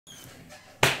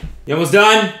You almost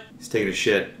done? He's taking a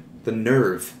shit. The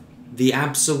nerve. The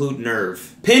absolute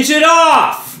nerve. Pinch it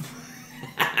off!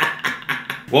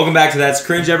 Welcome back to That's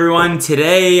Cringe, everyone.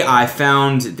 Today I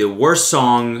found the worst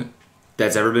song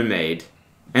that's ever been made.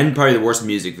 And probably the worst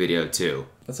music video, too.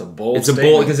 That's a bold statement. It's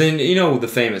a bold, because then, you know the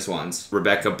famous ones.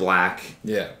 Rebecca Black.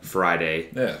 Yeah. Friday.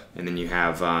 Yeah. And then you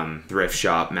have Thrift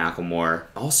Shop, Macklemore.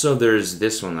 Also, there's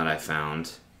this one that I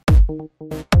found.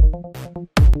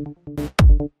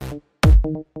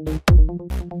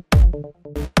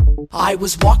 I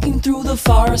was walking through the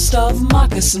forest of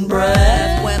moccasin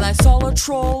bread when I saw a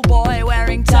troll boy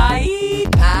wearing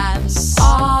tight pants.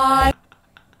 I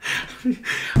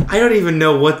don't even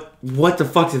know what the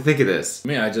fuck to think of this. I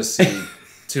mean, I just see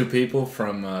two people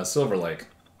from Silver Lake.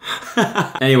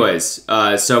 Anyways,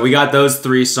 so we got those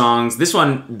three songs. This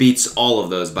one beats all of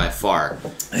those by far.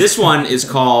 This one is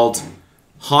called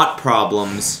Hot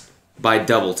Problems by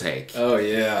Double Take. Oh,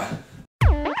 yeah.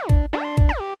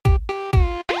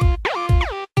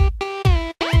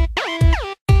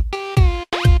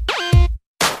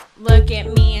 Look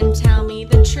at me and tell me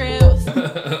the truth.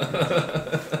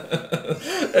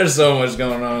 There's so much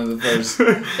going on in the first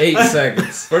 8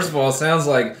 seconds. First of all, it sounds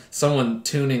like someone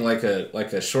tuning like a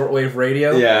shortwave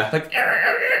radio. Yeah. Like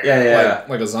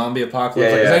like a zombie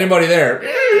apocalypse. Yeah, like, is anybody there?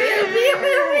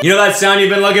 You know that sound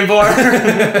you've been looking for?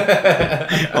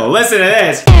 Oh, listen to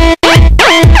this.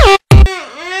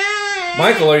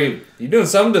 Michael, are you doing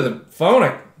something to the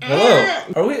phone?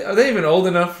 Hello? Are they even old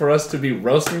enough for us to be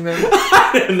roasting them?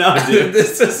 I don't know, dude.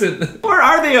 This isn't... Or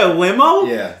are they a limo?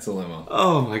 Yeah, it's a limo.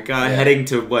 Oh my god, yeah. Heading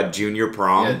to what, junior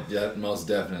prom? Yeah, most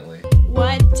definitely.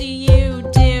 What do you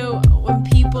do when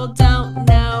people don't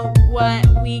know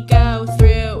what we go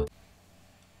through?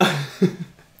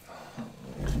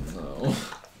 No.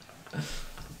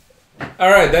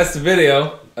 Alright, that's the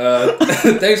video.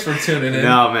 Thanks for tuning in.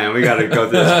 No, man, we gotta go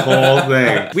through this whole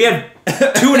thing. We have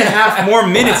 2.5 more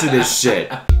minutes of this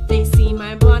shit. They see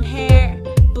my blonde hair,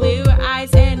 blue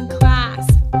eyes in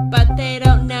class, but they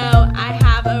don't know I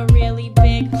have a really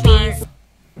big heart.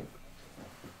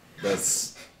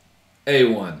 That's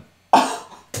A1.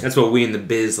 That's what we in the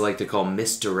biz like to call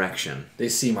misdirection. They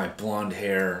see my blonde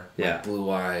hair, yeah. my blue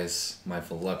eyes, my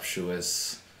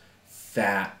voluptuous,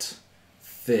 fat,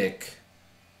 thick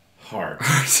heart.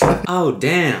 Oh,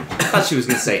 damn. I thought she was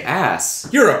gonna say ass.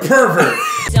 You're a pervert!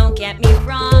 Don't get me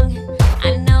wrong,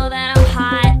 I know that I'm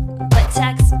hot, but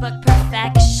textbook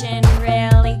perfection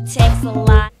really takes a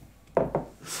lot.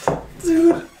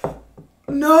 Dude.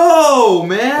 No,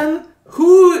 man.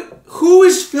 Who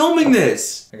is filming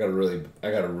this? I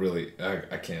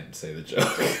can't say the joke.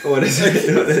 What is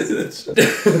it? What is it?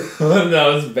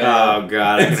 No, it's bad. Oh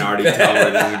god, I can already tell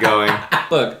where this is going.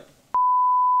 Look.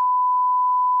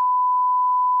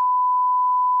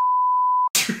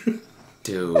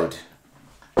 Dude.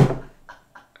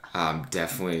 I'm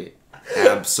definitely,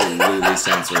 absolutely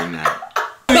censoring that.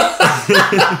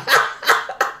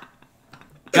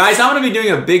 Guys, I'm gonna be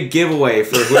doing a big giveaway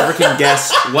for whoever can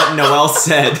guess what Noelle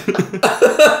said.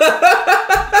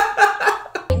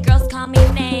 Girls call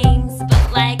me names,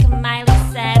 but like Miley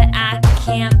said, I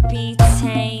can't be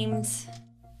tamed.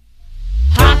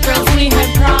 Hot girls, we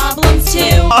had problems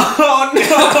too. Oh no!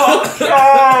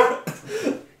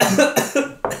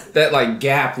 That like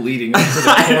gap leading up to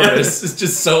the chorus is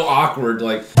just so awkward,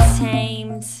 like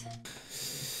tamed.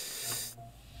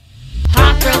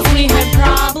 Hot girls, we had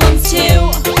problems too.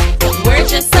 We're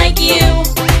just like you,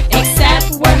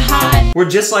 except we're hot. We're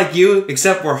just like you,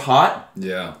 except we're hot?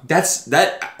 Yeah.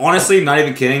 That honestly, not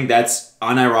even kidding, that's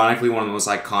unironically one of the most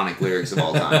iconic lyrics of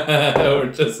all time.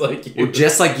 We're just like you. We're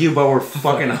just like you, but we're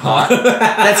fucking hot.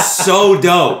 That's so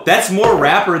dope. That's more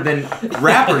rapper than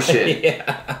rapper shit.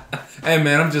 Yeah. Hey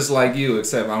man, I'm just like you,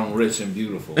 except I'm rich and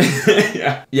beautiful.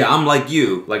 Yeah. Yeah, I'm like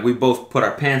you. Like we both put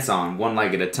our pants on one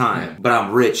leg at a time. Yeah. But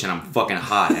I'm rich and I'm fucking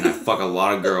hot and I fuck a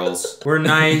lot of girls. We're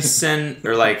nice and,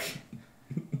 or like,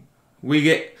 we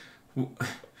get...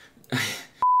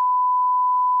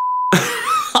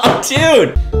 Oh,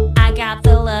 dude! I got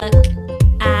the look,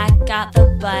 I got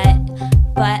the butt,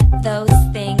 but those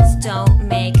things don't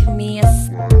make me a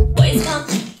slut. Boys come.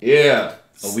 Yeah.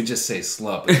 Oh, we just say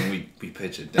slut, but then we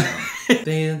pitch it down.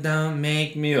 They don't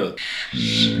make me a...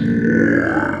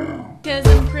 Cause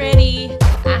I'm pretty,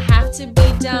 I have to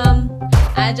be dumb.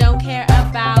 I don't care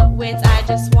about wits, I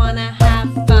just wanna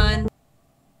have fun.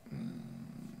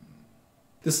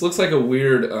 This looks like a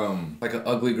weird, like an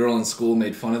ugly girl in school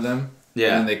made fun of them.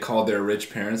 Yeah. And then they called their rich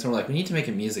parents and were like, we need to make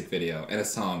a music video and a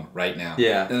song right now.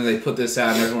 Yeah. And then they put this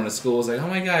out and everyone in school was like, oh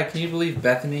my god, can you believe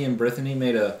Bethany and Brittany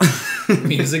made a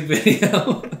music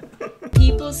video?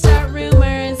 People start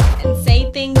rumors and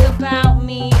say things about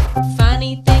me.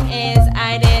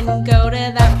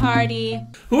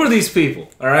 lie. Who are these people?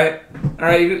 All right.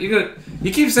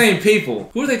 You keep saying people.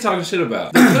 Who are they talking shit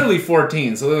about? They're clearly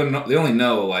 14, so they only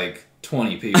know like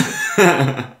 20 people.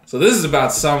 So this is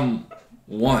about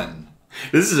someone.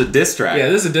 This is a diss track. Yeah,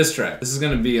 this is a diss track. This is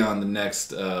gonna be on the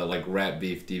next like rap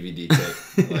beef DVD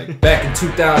tape. Like back in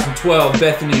 2012,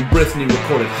 Bethany and Brittany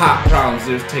recorded Hot Problems.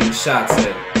 They were taking shots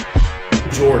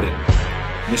at Jordan,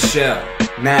 Michelle,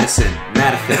 Madison,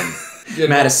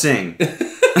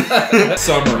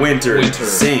 Summer, Winter,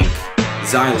 Sink,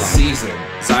 Xylem, Season,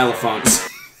 Xylophones,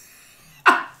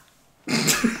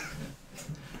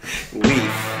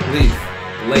 Leaf,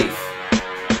 Life.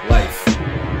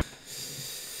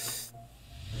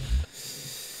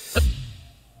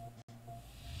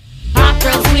 Hot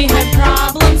girls, we have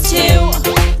problems too.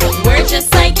 We're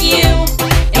just like you,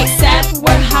 except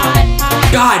we're hot.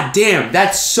 God damn,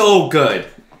 that's so good.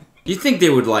 You think they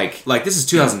would like this is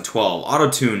 2012.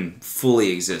 Auto-tune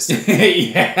fully existed.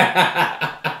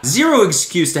 Yeah. Zero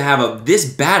excuse to have this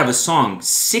bad of a song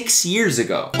 6 years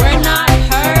ago. We're not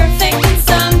perfect and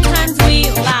sometimes we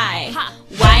lie.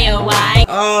 Why oh why?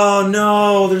 Oh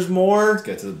no, there's more. Let's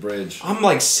get to the bridge. I'm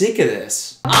like sick of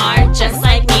this. Are just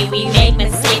like me, we make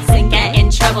mistakes and get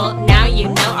in trouble. Now you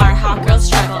know our hot girls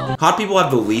struggle. Hot people have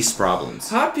the least problems.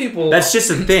 Hot people. That's just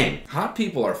a thing. Hot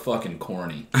people are fucking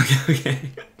corny. Okay.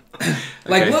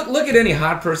 Like, Okay. look at any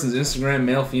hot person's Instagram,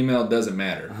 male, female, doesn't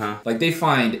matter. Like, they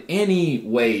find any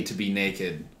way to be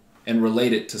naked and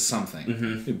relate it to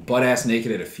something. Butt-ass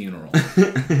naked at a funeral.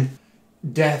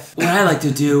 Death. What I like to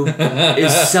do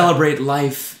is celebrate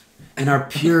life in our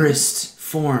purest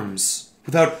forms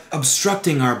without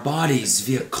obstructing our bodies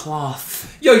via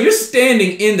cloth. Yo, you're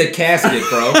standing in the casket,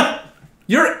 bro.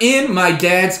 You're in my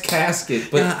dad's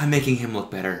casket, but Yeah, I'm making him look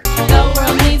better. The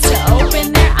world needs to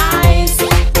open their eyes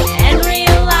and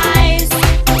realize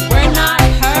we're not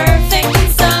perfect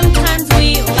and sometimes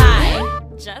we lie.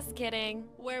 Just kidding,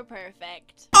 we're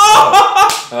perfect.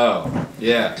 oh,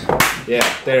 yeah,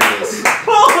 there it is.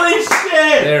 Holy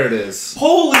shit! There it is.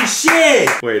 Holy shit!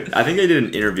 Wait, I think I did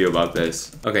an interview about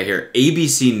this. Okay, here.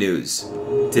 ABC News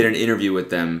did an interview with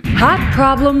them. Hot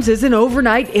Problems is an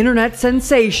overnight internet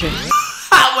sensation.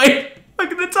 Wait,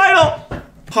 look at the title.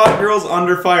 Hot Girls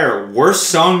Under Fire. Worst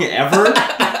song ever?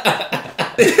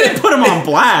 They put him on They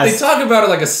blast. talk about it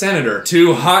like a senator.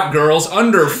 2 hot girls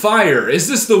under fire. Is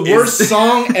this the worst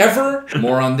song ever?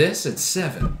 More on this at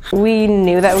 7. We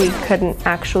knew that we couldn't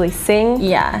actually sing.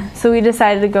 Yeah. So we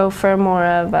decided to go for more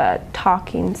of a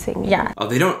talking singing. Yeah. Oh,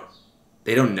 they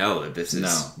don't know that this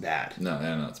is bad. No,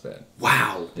 it's bad.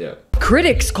 Wow. Yeah.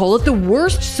 Critics call it the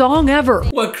worst song ever.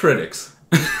 What critics?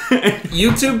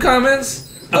 YouTube comments?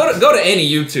 Go to any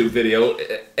YouTube video.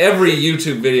 Every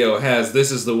YouTube video has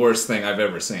 "This is the worst thing I've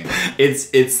ever seen."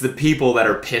 It's the people that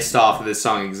are pissed off that this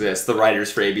song exists. The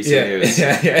writers for ABC News.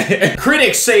 Yeah.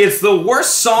 Critics say it's the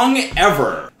worst song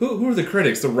ever. Who are the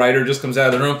critics? The writer just comes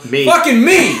out of the room. Me. Fucking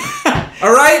me!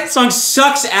 Alright? Song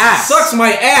sucks ass. Sucks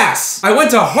my ass. I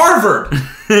went to Harvard.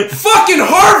 Fucking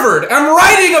Harvard! I'm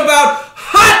writing about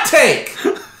hot take!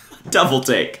 Double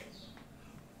take.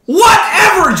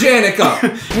 Whatever,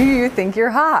 Janica! Do you think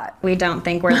you're hot? We don't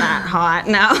think we're that hot,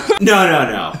 no.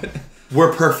 No.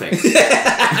 We're perfect.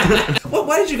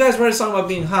 Why did you guys write a song about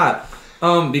being hot?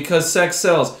 Because sex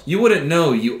sells. You wouldn't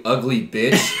know, you ugly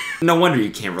bitch. No wonder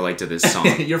you can't relate to this song.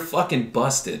 You're fucking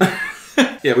busted.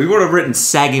 Yeah, we would have written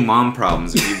saggy mom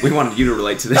problems if we wanted you to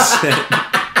relate to this shit.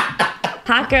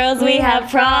 Hot girls, we have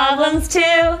problems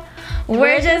too.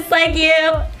 We're just like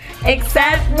you,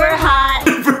 except we're hot.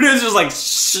 Producer's like,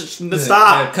 shh,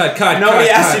 stop. Cut. Nobody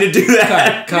asked you to do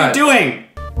that. What are you doing?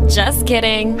 Just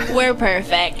kidding, we're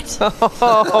perfect.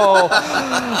 Oh,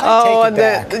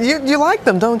 and you like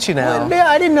them, don't you now? Yeah,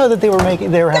 I didn't know that they were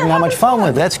having that much fun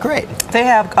with it. That's great. They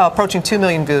have approaching 2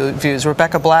 million views.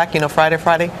 Rebecca Black,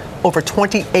 Friday, over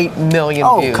 28 million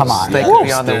views. Oh, come on. They could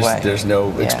be on their way. There's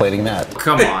no explaining that.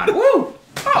 Come on. Woo.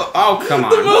 Oh, come on.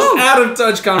 The most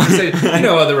out-of-touch conversation. You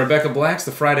know the Rebecca Black's,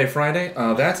 the Friday.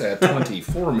 That's at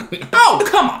 24 million. Oh,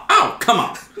 come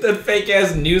on. That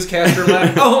fake-ass newscaster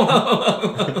laugh.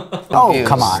 Oh,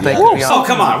 come on. They could be Oh,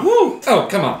 come on. Woo. Oh,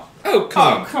 come on. Oh,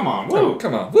 come on. Woo.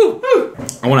 Come on. Woo.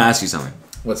 I want to ask you something.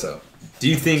 What's up? Do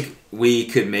you think we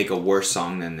could make a worse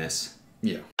song than this?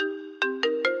 Yeah.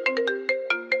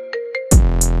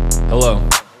 Hello.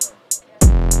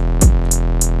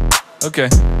 Okay.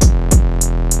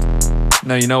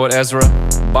 No, you know what, Ezra?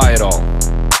 Buy it all.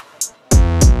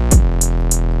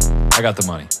 I got the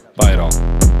money. Buy it all.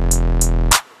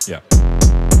 Yeah.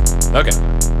 Okay.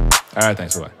 All right,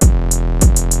 thanks. Bye-bye.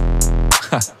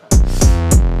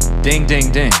 Ding,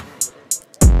 ding, ding.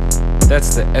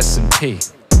 That's the S&P.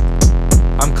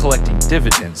 I'm collecting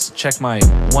dividends. Check my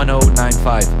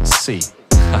 1095C.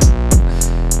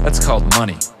 That's called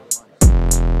money.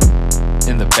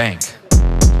 In the bank.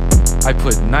 I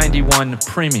put 91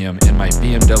 premium in my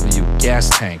BMW gas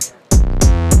tank.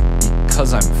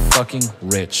 Because I'm fucking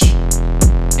rich.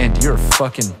 And you're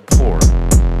fucking poor.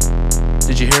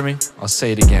 Did you hear me? I'll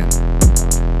say it again.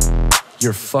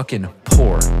 You're fucking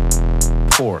poor.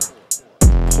 Poor.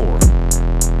 Poor.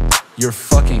 You're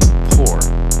fucking poor.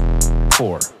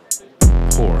 Poor.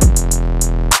 Poor.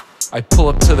 I pull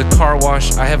up to the car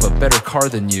wash. I have a better car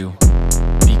than you.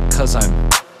 Because I'm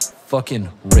fucking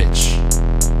rich.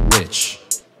 Rich.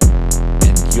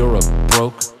 And you're a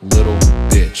broke little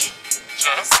bitch.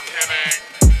 Just kidding.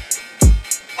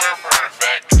 We're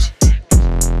perfect.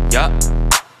 Yup.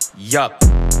 Yup.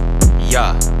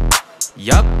 Yeah.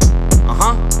 Yup.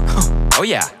 Uh-huh. Oh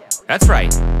yeah, that's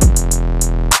right.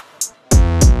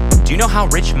 Do you know how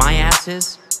rich my ass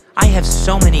is? I have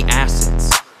so many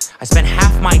assets. I spend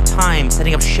half my time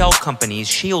setting up shell companies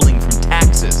shielding from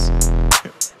taxes.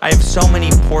 I have so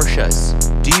many Porsches.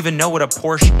 Do you even know what a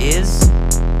Porsche is?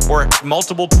 Or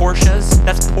multiple Porsches?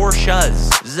 That's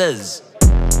Porsches. Zzz.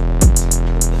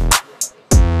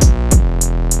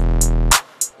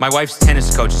 My wife's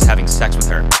tennis coach is having sex with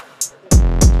her.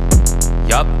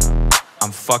 Yup,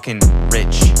 I'm fucking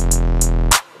rich.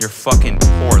 You're fucking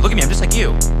poor. Look at me, I'm just like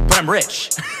you, but I'm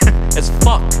rich as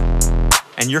fuck.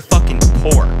 And you're fucking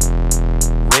poor.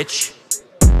 Rich,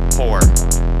 poor.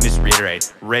 Just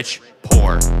reiterate, rich,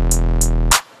 poor.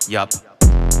 Yup.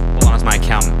 Hold on, it's my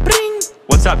accountant. Bring.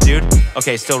 What's up, dude?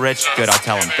 Okay, still rich? Good, I'll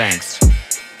tell him, thanks.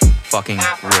 Fucking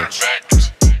rich.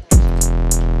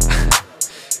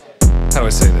 How do I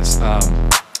say this?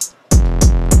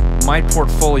 My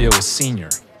portfolio is senior.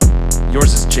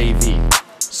 Yours is JV.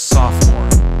 Sophomore.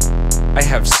 I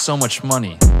have so much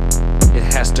money, it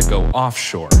has to go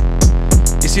offshore.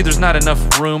 You see, there's not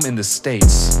enough room in the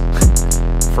States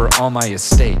for all my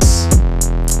estates.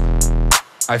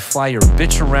 I fly your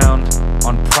bitch around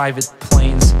on private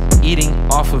planes, eating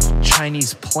off of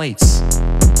Chinese plates.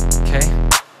 Okay?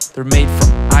 They're made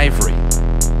from ivory.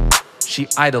 She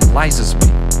idolizes me.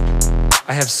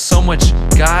 I have so much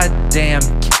goddamn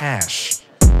cash.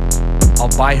 I'll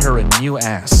buy her a new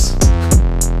ass.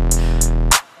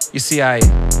 You see, I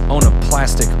own a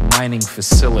plastic mining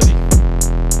facility.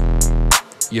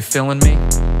 You feeling me?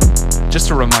 Just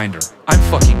a reminder, I'm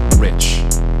fucking rich.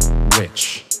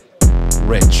 Rich.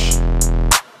 Rich.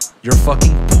 You're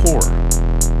fucking poor.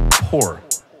 Poor.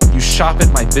 You shop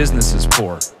at my businesses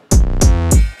poor.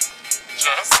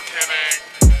 Just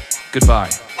kidding. Goodbye.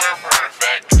 We're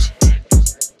perfect.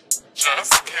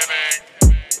 Just kidding.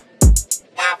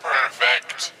 We're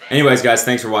perfect. Anyways, guys,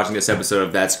 thanks for watching this episode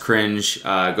of That's Cringe.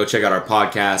 Go check out our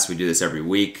podcast. We do this every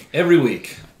week. Every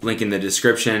week. Link in the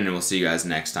description, and we'll see you guys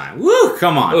next time. Woo!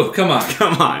 Come on. Oh, come on.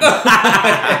 Come on.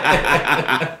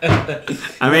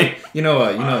 I mean,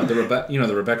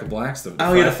 the Rebecca Blacks. The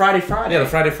Friday. Yeah, the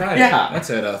Friday. Yeah. That's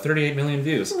at 38 million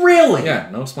views. Really? Yeah,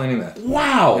 no explaining that.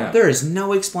 Wow. Yeah. There is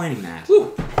no explaining that.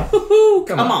 Woo.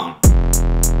 Come on.